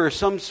harbor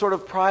some sort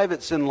of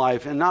privates in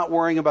life and not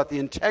worrying about the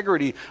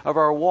integrity of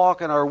our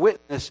walk and our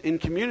witness in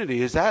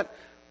community. Is that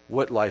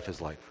what life is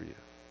like for you?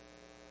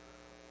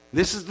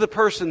 This is the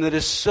person that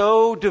is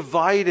so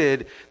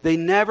divided, they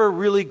never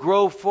really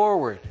grow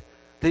forward.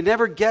 They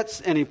never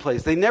get any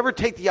place. They never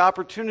take the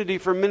opportunity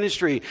for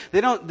ministry.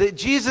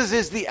 Jesus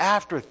is the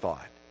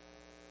afterthought.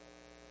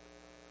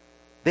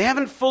 They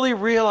haven't fully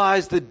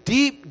realized the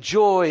deep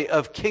joy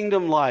of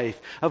kingdom life,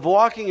 of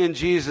walking in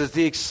Jesus,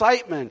 the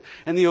excitement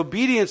and the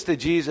obedience to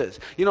Jesus.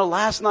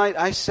 Last night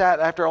I sat,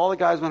 after all the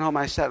guys went home,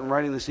 I sat and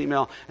writing this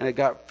email, and it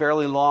got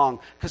fairly long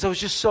because I was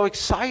just so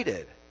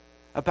excited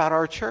about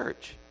our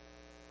church.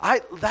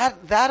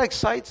 That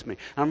excites me.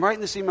 And I'm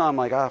writing this email, I'm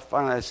like,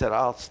 finally I said,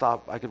 I'll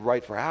stop. I could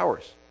write for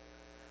hours.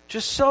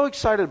 Just so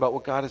excited about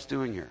what God is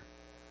doing here.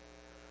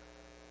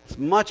 It's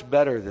much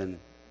better than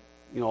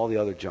all the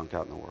other junk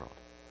out in the world.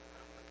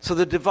 So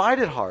the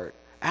divided heart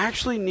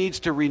actually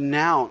needs to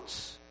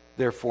renounce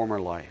their former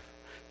life.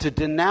 to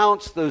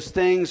denounce those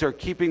things that are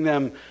keeping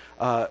them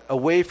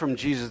away from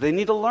Jesus. They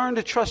need to learn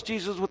to trust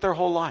Jesus with their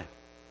whole life.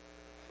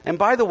 And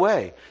by the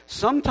way,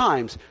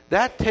 sometimes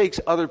that takes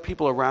other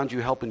people around you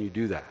helping you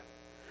do that.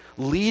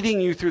 Leading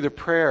you through the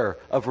prayer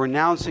of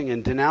renouncing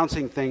and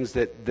denouncing things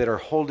that are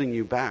holding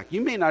you back.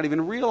 You may not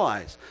even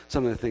realize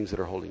some of the things that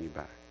are holding you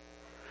back.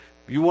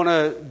 If you want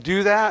to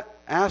do that,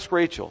 ask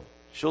Rachel.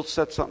 She'll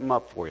set something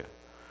up for you.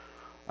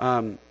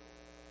 And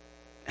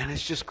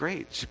it's just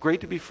great. It's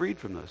great to be freed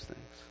from those things.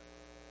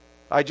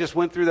 I just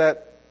went through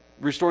that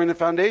Restoring the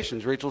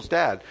Foundations, Rachel's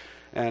dad,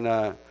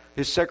 and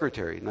his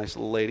secretary, nice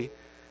little lady,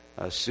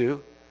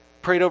 Sue,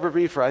 prayed over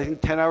me for, I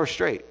think, 10 hours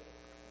straight.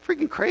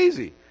 Freaking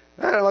crazy.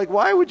 Like,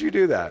 why would you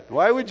do that?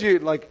 Why would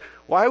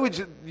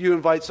you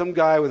invite some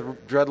guy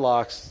with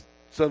dreadlocks,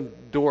 some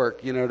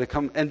dork, to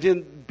come and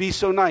didn't be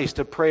so nice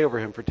to pray over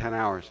him for 10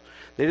 hours?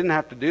 They didn't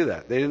have to do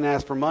that. They didn't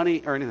ask for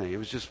money or anything. It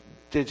was just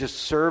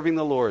serving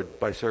the Lord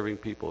by serving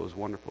people. It was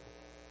wonderful.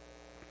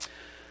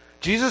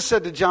 Jesus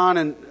said to John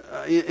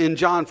in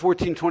John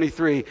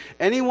 14:23,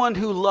 anyone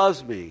who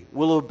loves me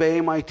will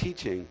obey my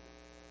teaching.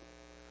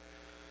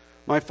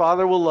 My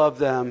Father will love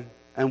them,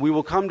 and we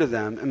will come to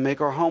them and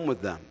make our home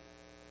with them.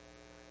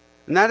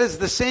 And that is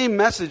the same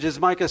message as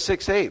Micah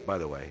 6:8, by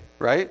the way,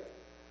 right?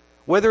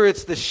 Whether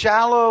it's the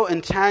shallow,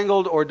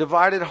 entangled, or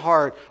divided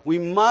heart, we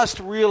must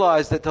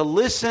realize that to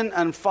listen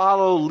and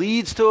follow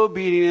leads to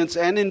obedience,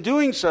 and in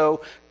doing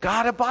so,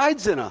 God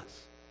abides in us.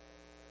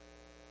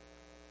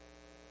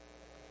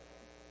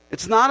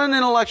 It's not an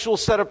intellectual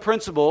set of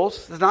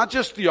principles. It's not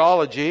just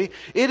theology.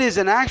 It is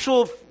an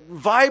actual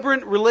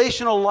vibrant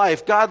relational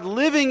life. God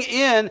living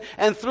in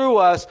and through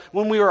us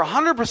when we are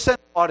 100%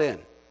 bought in.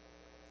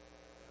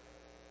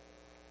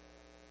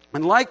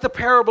 And like the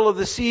parable of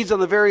the seeds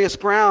on the various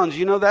grounds,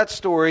 you know that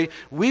story,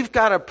 we've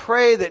got to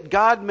pray that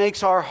God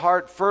makes our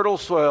heart fertile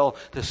soil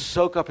to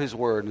soak up His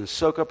Word and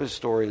soak up His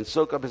story and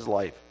soak up His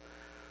life.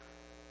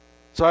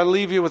 So I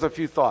leave you with a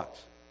few thoughts.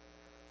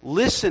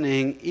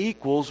 Listening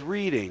equals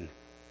reading.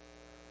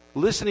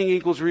 Listening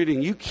equals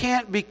reading. You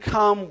can't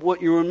become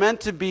what you were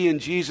meant to be in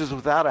Jesus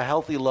without a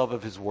healthy love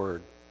of His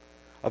Word,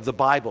 of the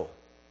Bible.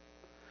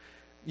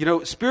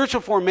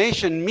 Spiritual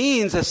formation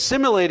means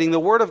assimilating the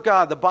Word of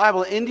God, the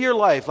Bible, into your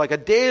life, like a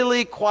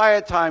daily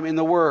quiet time in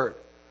the Word.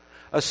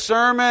 A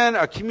sermon,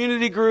 a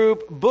community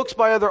group, books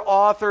by other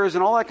authors,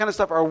 and all that kind of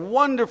stuff are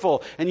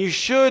wonderful, and you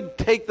should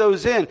take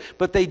those in.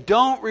 But they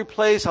don't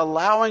replace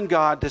allowing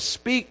God to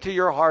speak to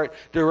your heart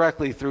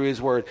directly through His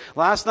Word.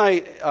 Last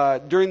night,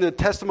 during the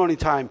testimony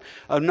time,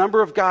 a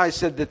number of guys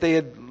said that they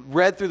had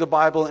read through the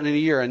Bible in a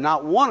year, and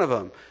not one of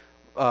them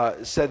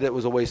said that it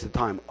was a waste of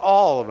time.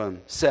 All of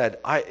them said,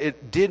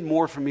 it did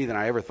more for me than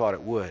I ever thought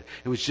it would.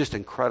 It was just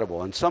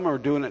incredible. And some are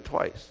doing it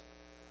twice.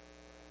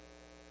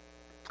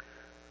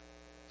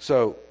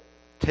 So,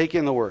 take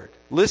in the Word.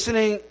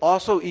 Listening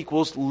also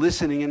equals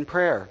listening in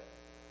prayer,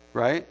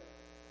 right?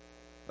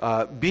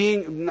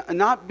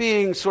 Not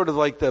being sort of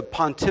like the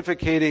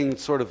pontificating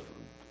sort of,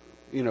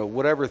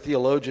 whatever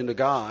theologian to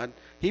God.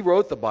 He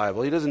wrote the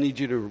Bible. He doesn't need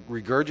you to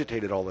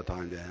regurgitate it all the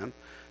time to Him,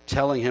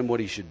 telling Him what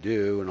He should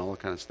do and all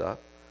that kind of stuff,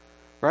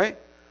 right?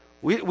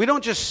 We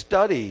don't just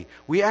study.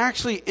 We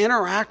actually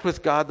interact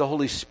with God, the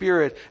Holy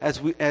Spirit,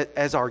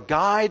 as our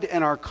guide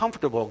and our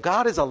comfortable.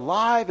 God is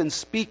alive and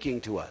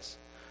speaking to us.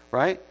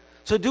 Right?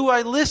 So do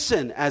I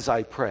listen as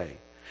I pray?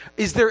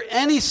 Is there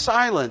any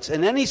silence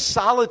and any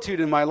solitude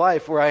in my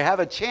life where I have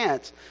a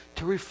chance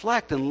to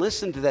reflect and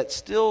listen to that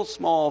still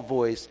small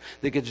voice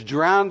that gets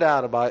drowned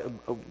out by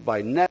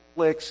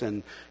Netflix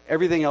and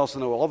everything else,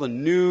 and all the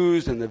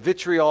news and the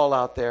vitriol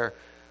out there?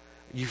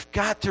 You've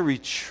got to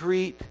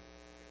retreat.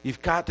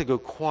 You've got to go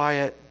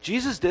quiet.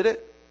 Jesus did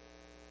it,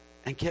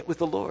 and get with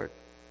the Lord.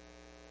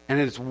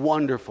 And it's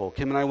wonderful.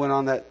 Kim and I went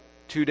on that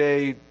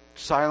 2-day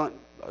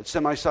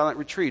semi-silent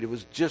retreat. It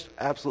was just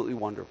absolutely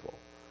wonderful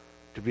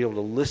to be able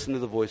to listen to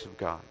the voice of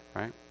God,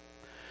 right?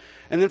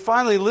 And then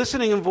finally,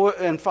 listening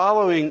and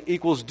following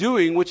equals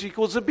doing, which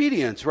equals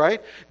obedience,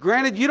 right?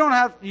 Granted, you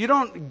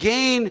don't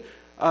gain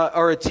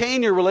or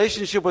attain your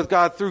relationship with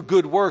God through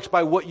good works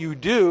by what you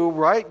do,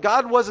 right?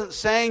 God wasn't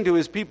saying to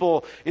His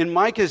people in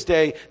Micah's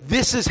day,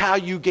 this is how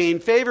you gain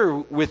favor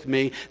with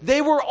me.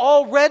 They were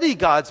already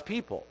God's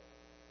people.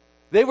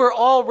 They were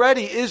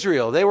already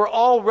Israel. They were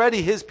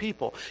already His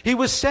people. He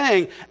was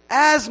saying,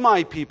 as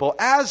my people,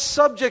 as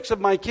subjects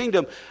of my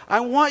kingdom,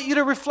 I want you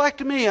to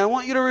reflect me. I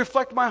want you to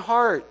reflect my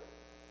heart.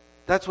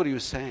 That's what He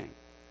was saying.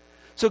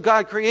 So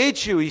God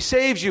creates you. He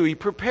saves you. He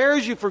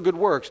prepares you for good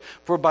works.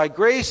 For by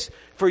grace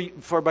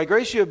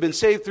you have been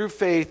saved through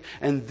faith.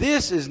 And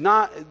this is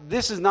not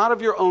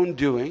of your own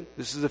doing.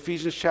 This is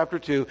Ephesians chapter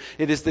 2.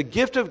 It is the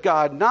gift of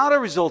God, not a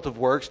result of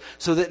works,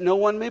 so that no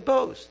one may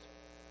boast.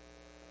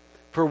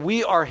 For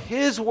we are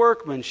His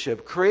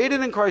workmanship,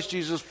 created in Christ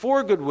Jesus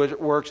for good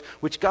works,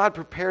 which God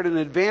prepared in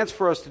advance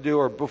for us to do,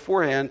 or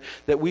beforehand,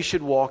 that we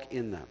should walk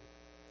in them.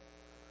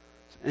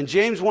 And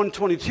James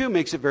 1:22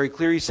 makes it very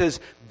clear. He says,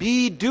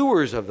 be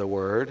doers of the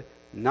word,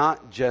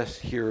 not just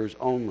hearers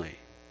only.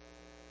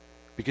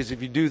 Because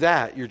if you do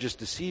that, you're just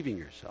deceiving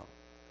yourself.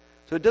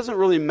 So it doesn't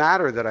really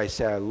matter that I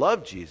say I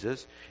love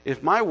Jesus.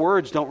 If my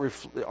words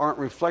aren't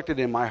reflected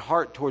in my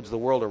heart towards the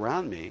world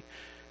around me,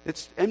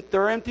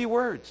 they're empty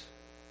words.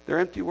 They're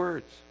empty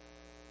words.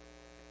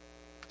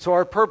 So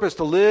our purpose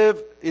to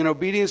live in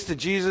obedience to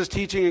Jesus'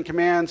 teaching and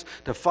commands,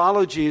 to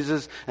follow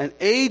Jesus, an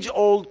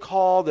age-old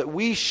call that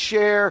we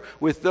share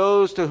with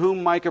those to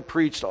whom Micah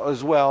preached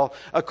as well,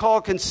 a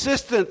call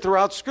consistent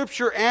throughout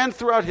Scripture and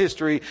throughout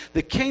history,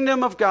 the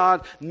kingdom of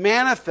God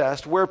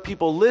manifest where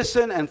people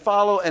listen and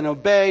follow and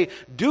obey,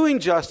 doing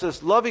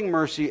justice, loving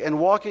mercy, and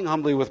walking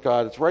humbly with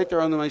God. It's right there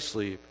on my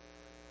sleeve.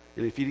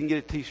 And if you didn't get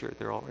a t-shirt,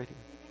 they're all ready.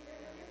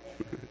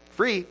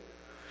 Free.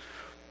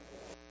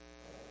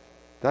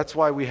 That's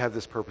why we have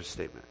this purpose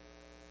statement.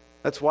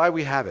 That's why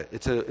we have it.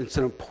 It's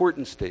an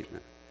important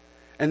statement.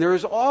 And there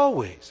is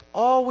always,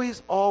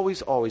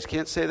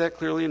 can't say that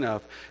clearly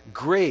enough,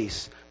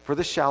 grace for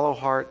the shallow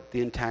heart,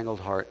 the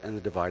entangled heart, and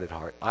the divided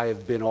heart. I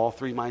have been all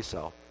three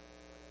myself.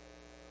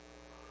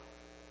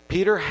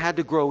 Peter had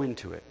to grow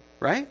into it,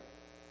 right?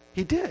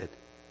 He did.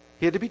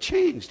 He had to be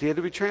changed. He had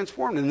to be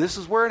transformed. And this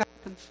is where it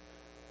happens,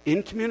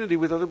 in community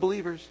with other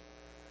believers.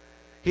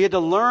 He had to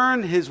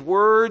learn his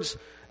words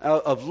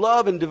of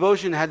love and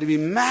devotion had to be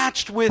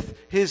matched with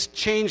his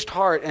changed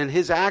heart and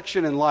his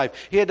action in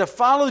life. He had to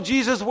follow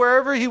Jesus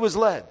wherever he was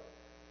led.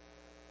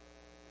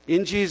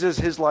 In Jesus,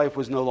 his life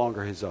was no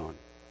longer his own.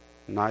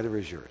 Neither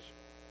is yours.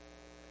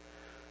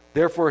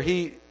 Therefore,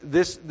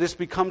 this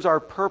becomes our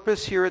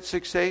purpose here at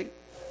 6-8,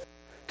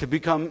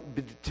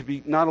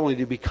 not only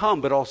to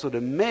become, but also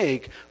to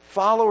make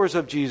followers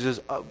of Jesus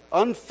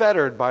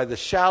unfettered by the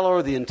shallow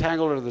or the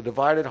entangled or the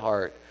divided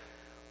heart,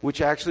 which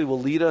actually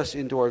will lead us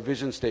into our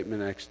vision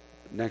statement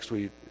next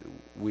week,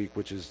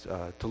 which is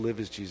to live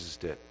as Jesus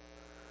did.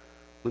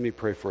 Let me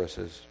pray for us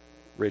as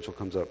Rachel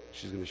comes up.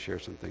 She's going to share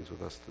some things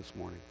with us this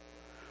morning.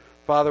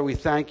 Father, we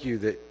thank you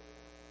that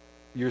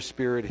your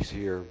Spirit is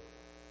here.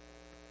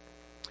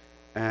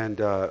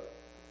 And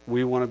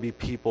we want to be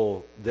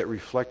people that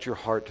reflect your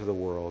heart to the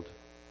world.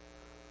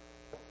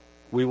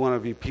 We want to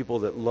be people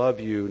that love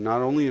you,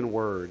 not only in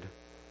word,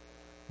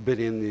 but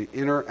in the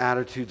inner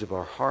attitudes of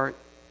our heart,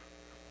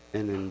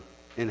 and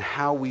in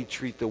how we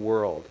treat the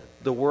world.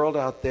 The world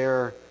out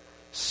there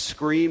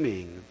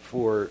screaming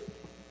for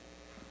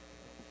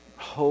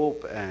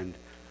hope and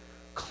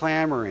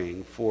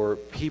clamoring for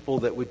people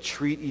that would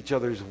treat each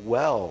other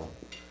well,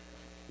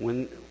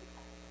 when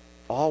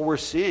all we're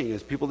seeing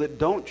is people that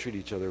don't treat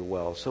each other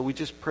well. So we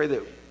just pray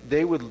that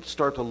they would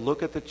start to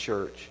look at the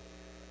church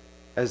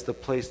as the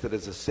place that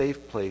is a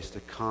safe place to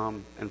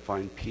come and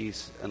find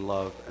peace and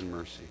love and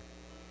mercy.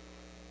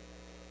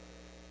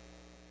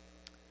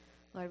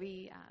 Lord,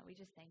 we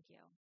just thank you.